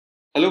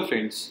Hello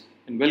friends,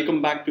 and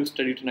welcome back to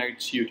Study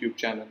Tonight's YouTube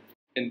channel.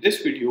 In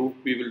this video,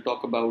 we will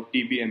talk about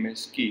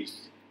DBMS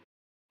keys.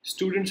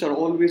 Students are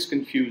always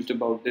confused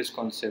about this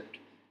concept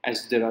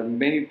as there are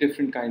many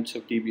different kinds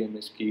of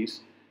DBMS keys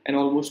and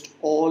almost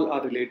all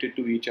are related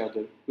to each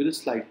other with a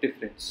slight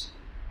difference,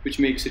 which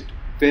makes it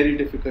very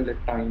difficult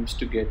at times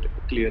to get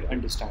a clear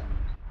understanding.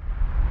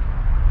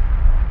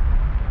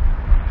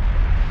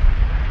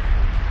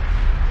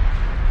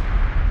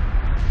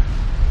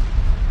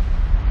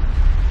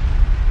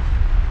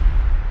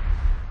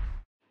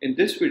 In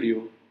this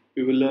video,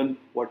 we will learn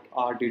what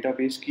are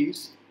database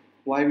keys,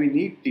 why we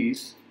need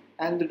these,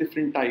 and the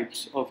different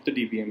types of the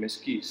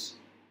DBMS keys.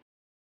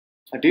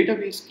 A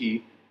database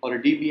key or a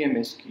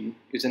DBMS key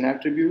is an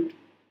attribute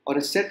or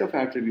a set of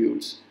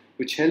attributes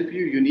which help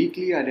you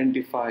uniquely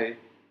identify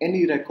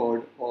any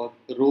record or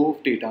row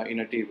of data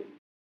in a table.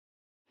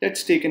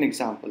 Let's take an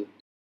example.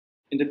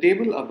 In the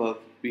table above,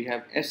 we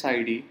have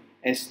SID,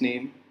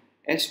 SName,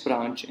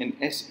 SBranch, and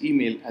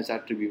SEmail as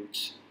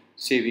attributes,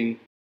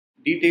 saving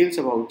details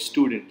about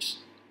students.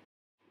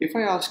 If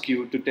I ask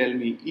you to tell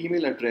me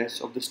email address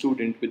of the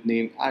student with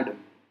name Adam,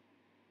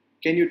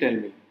 can you tell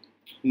me?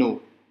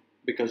 No,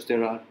 because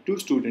there are two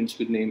students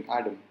with name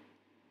Adam.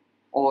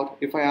 Or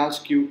if I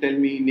ask you tell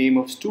me name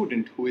of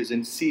student who is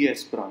in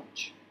CS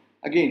branch,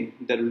 again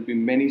there will be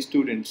many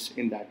students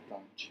in that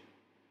branch.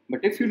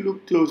 But if you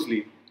look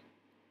closely,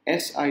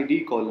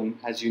 SID column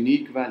has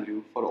unique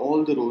value for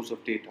all the rows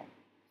of data,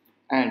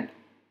 and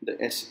the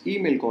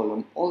SEmail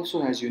column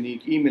also has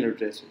unique email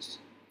addresses.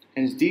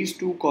 Hence, these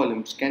two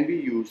columns can be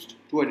used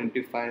to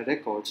identify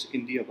records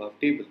in the above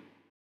table.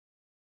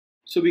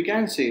 So we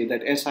can say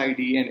that SID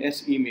and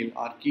SEmail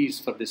are keys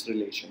for this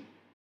relation.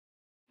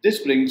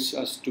 This brings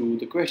us to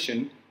the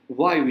question,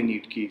 why we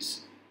need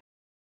keys.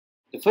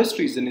 The first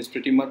reason is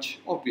pretty much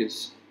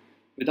obvious.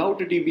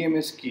 Without a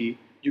DBMS key,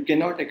 you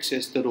cannot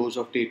access the rows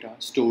of data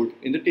stored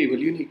in the table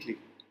uniquely.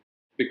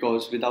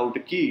 Because without a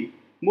key,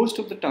 most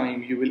of the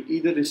time you will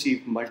either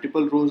receive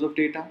multiple rows of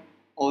data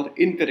or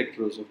incorrect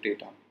rows of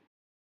data.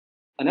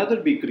 Another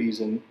big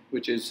reason,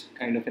 which is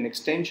kind of an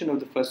extension of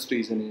the first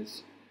reason,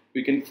 is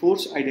we can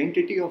force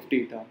identity of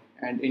data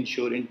and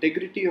ensure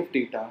integrity of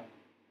data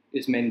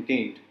is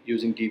maintained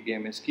using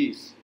DBMS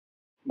keys.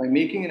 By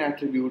making an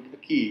attribute a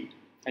key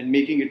and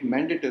making it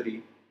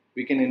mandatory,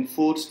 we can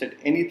enforce that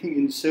anything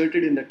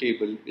inserted in the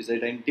table is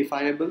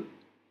identifiable,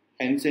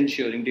 hence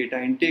ensuring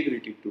data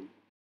integrity too.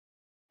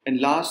 And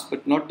last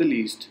but not the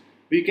least,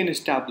 we can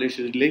establish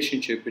a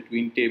relationship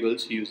between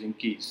tables using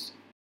keys.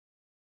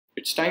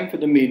 It's time for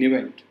the main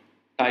event,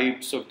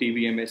 types of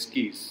DBMS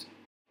keys.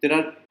 There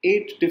are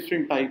 8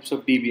 different types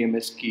of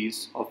DBMS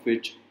keys, of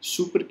which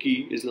super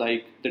key is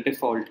like the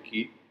default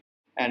key,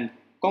 and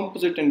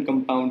composite and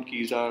compound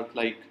keys are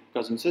like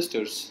cousin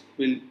sisters.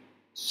 We'll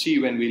see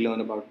when we learn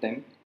about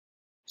them.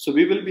 So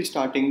we will be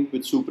starting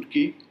with super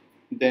key,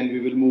 then we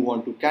will move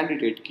on to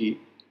candidate key,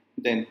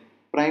 then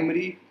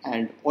primary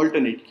and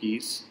alternate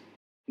keys,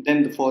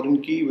 then the foreign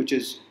key, which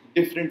is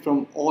different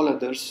from all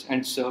others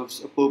and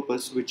serves a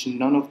purpose which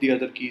none of the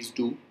other keys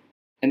do,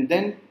 and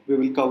then we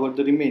will cover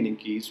the remaining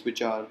keys,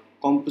 which are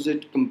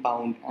composite,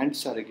 compound, and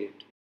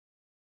surrogate.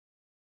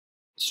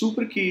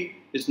 Super key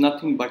is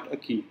nothing but a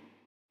key.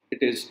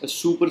 It is a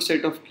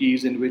superset of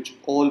keys in which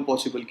all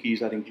possible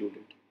keys are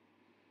included.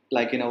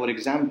 Like in our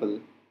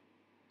example,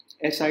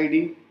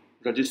 SID,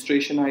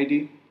 registration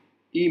ID,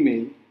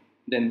 email,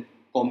 then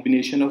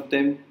combination of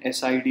them,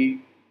 SID,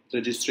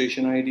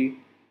 registration ID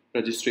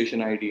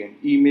and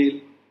email,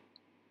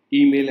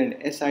 email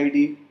and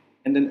SID,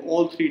 and then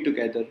all three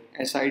together,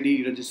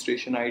 SID,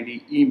 registration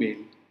ID, email,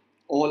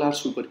 all are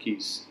super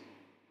keys.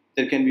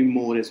 There can be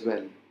more as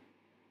well.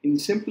 In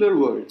simpler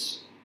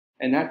words,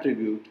 an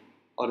attribute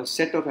or a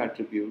set of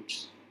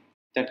attributes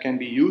that can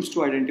be used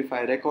to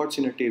identify records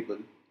in a table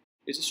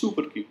is a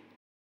super key.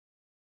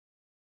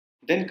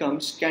 Then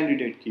comes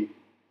candidate key.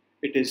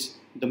 It is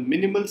the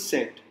minimal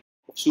set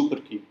of super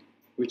key,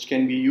 which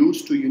can be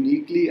used to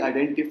uniquely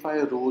identify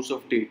rows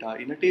of data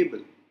in a table.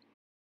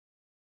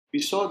 We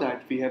saw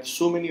that we have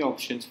so many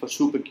options for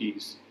super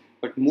keys,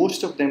 but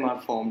most of them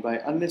are formed by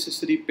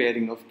unnecessary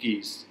pairing of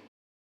keys,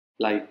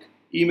 like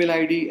email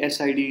ID,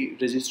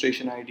 SID,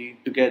 registration ID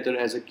together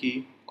as a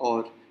key,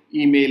 or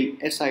email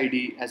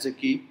SID as a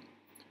key,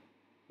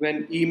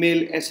 when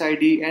email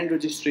SID and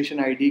registration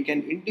ID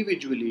can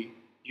individually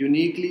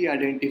uniquely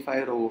identify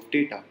a row of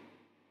data.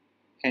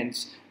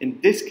 Hence, in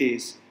this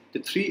case, the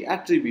three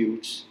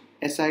attributes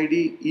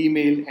SID,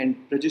 email, and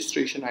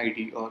registration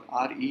ID or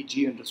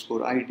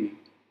reg_id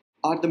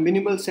are the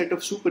minimal set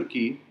of super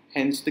key,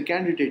 hence the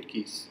candidate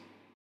keys.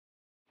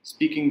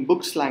 Speaking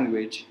books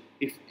language,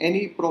 if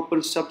any proper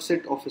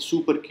subset of a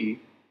super key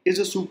is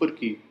a super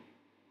key,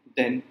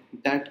 then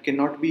that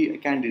cannot be a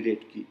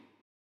candidate key.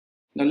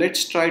 Now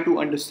let's try to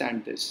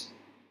understand this.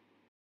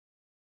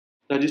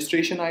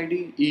 Registration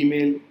ID,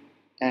 email,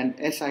 and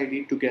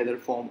SID together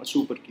form a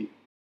super key,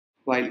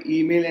 while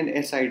email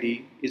and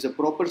SID is a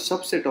proper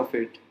subset of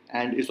it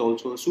and is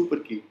also a super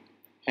key.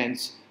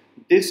 Hence,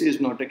 this is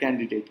not a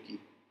candidate key.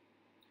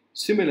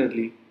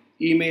 Similarly,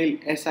 email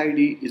SID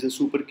is a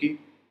super key,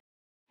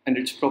 and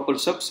its proper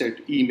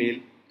subset, email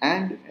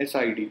and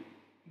SID,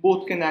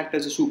 both can act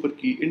as a super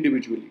key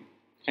individually.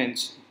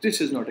 Hence,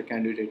 this is not a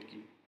candidate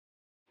key.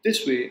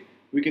 This way,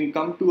 we can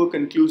come to a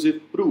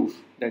conclusive proof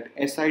that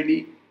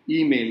SID,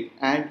 email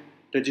and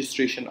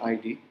registration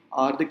ID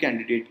are the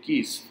candidate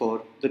keys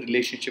for the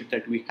relationship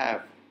that we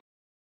have.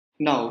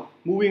 Now,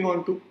 moving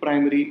on to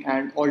primary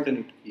and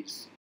alternate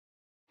keys.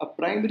 A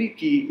primary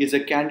key is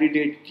a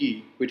candidate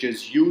key which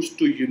is used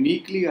to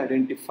uniquely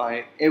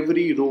identify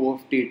every row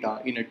of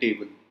data in a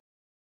table.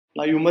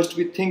 Now you must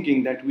be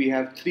thinking that we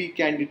have 3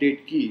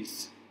 candidate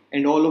keys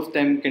and all of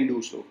them can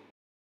do so.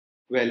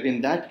 Well,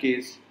 in that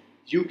case,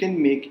 you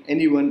can make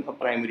anyone a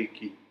primary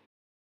key.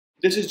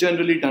 This is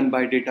generally done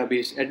by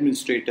database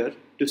administrator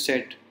to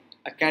set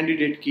a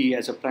candidate key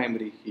as a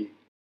primary key.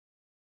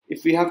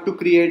 If we have to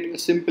create a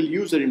simple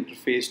user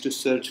interface to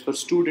search for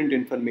student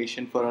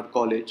information for our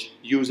college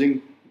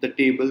using the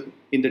table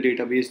in the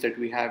database that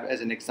we have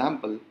as an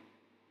example,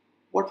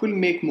 what will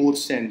make more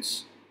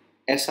sense?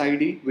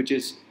 SID, which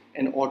is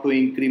an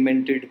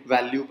auto-incremented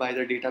value by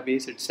the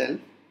database itself,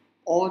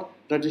 or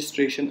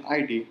registration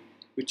ID,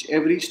 which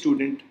every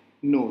student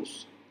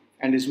knows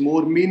and is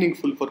more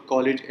meaningful for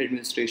college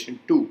administration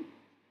too.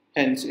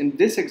 Hence, in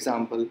this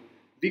example,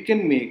 we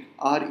can make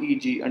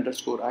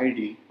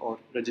reg_id or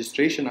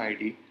registration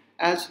ID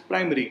as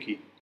primary key.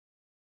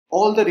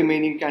 All the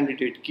remaining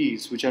candidate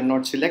keys which are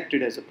not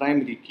selected as a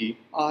primary key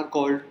are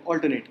called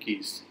alternate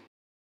keys.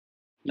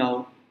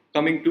 Now,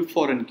 coming to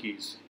foreign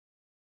keys.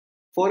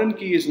 Foreign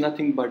key is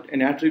nothing but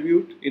an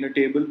attribute in a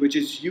table which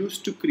is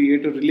used to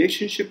create a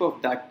relationship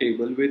of that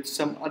table with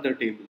some other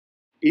table.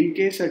 In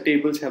case our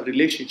tables have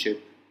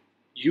relationship,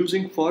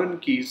 using foreign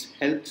keys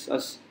helps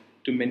us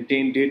to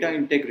maintain data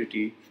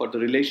integrity for the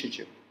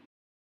relationship.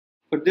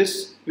 For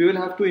this, we will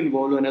have to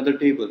involve another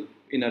table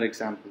in our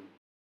example.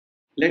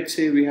 Let's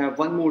say we have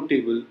one more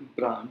table,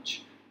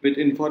 branch, with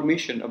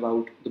information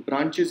about the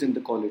branches in the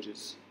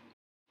colleges.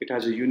 It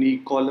has a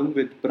unique column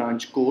with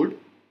branch code,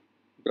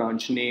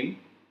 branch name,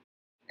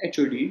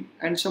 HOD,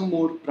 and some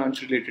more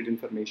branch related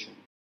information.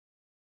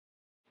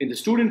 In the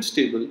students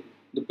table,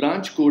 the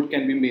branch code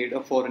can be made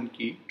a foreign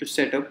key to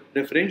set up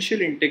referential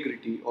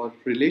integrity or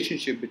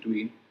relationship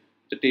between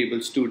the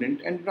table student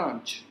and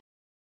branch.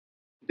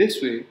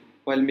 This way,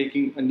 while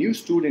making a new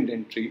student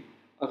entry,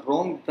 a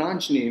wrong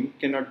branch name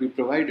cannot be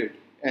provided,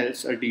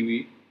 else a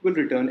DB will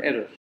return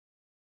error.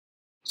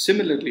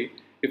 Similarly,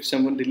 if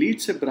someone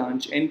deletes a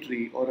branch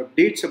entry or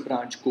updates a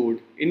branch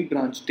code in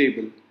branch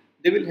table,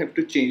 they will have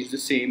to change the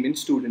same in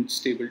students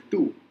table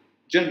too.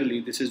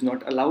 Generally, this is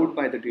not allowed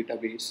by the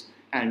database,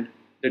 and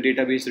the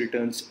database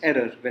returns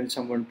error when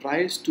someone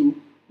tries to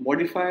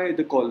modify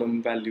the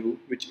column value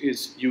which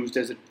is used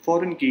as a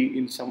foreign key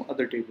in some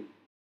other table.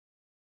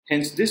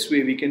 Hence, this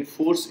way we can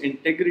force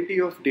integrity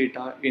of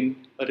data in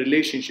a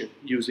relationship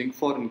using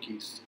foreign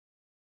keys.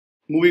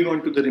 Moving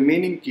on to the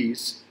remaining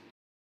keys,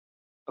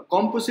 a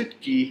composite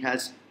key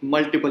has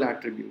multiple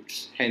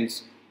attributes.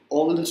 Hence,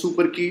 all the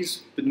super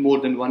keys with more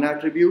than one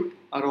attribute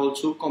are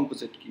also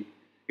composite key.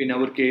 In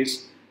our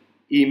case,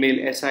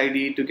 email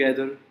SID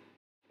together,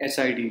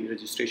 SID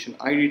registration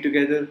ID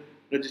together,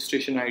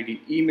 registration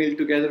ID email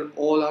together,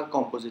 all are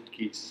composite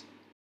keys.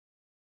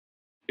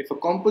 If a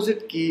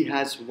composite key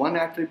has one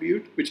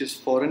attribute which is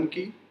foreign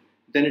key,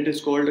 then it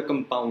is called a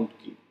compound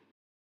key.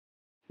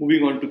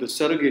 Moving on to the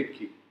surrogate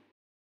key.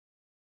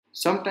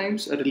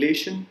 Sometimes a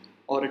relation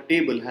or a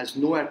table has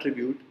no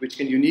attribute which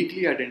can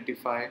uniquely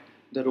identify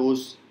the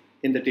rows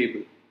in the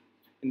table.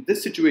 In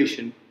this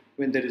situation,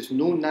 when there is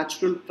no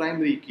natural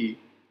primary key,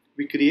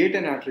 we create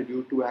an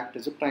attribute to act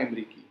as a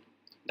primary key,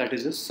 that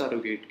is a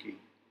surrogate key.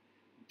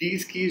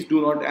 These keys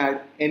do not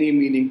add any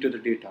meaning to the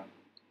data,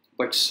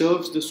 but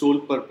serves the sole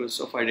purpose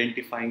of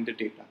identifying the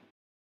data.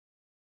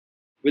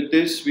 With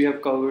this, we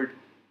have covered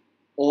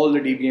all the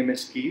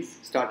DBMS keys,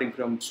 starting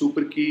from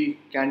super key,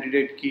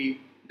 candidate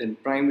key, then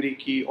primary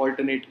key,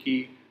 alternate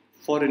key,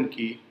 foreign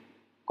key,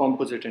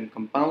 composite and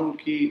compound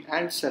key,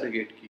 and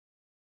surrogate key.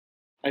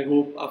 I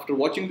hope after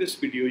watching this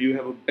video you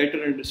have a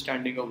better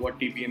understanding of what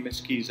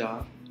DBMS keys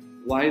are,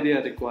 why they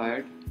are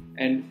required,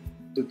 and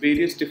the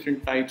various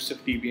different types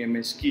of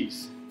DBMS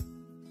keys.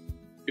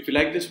 If you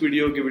like this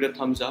video, give it a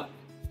thumbs up,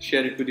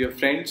 share it with your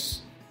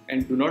friends,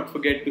 and do not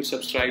forget to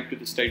subscribe to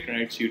the Study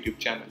Tonight's YouTube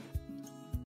channel.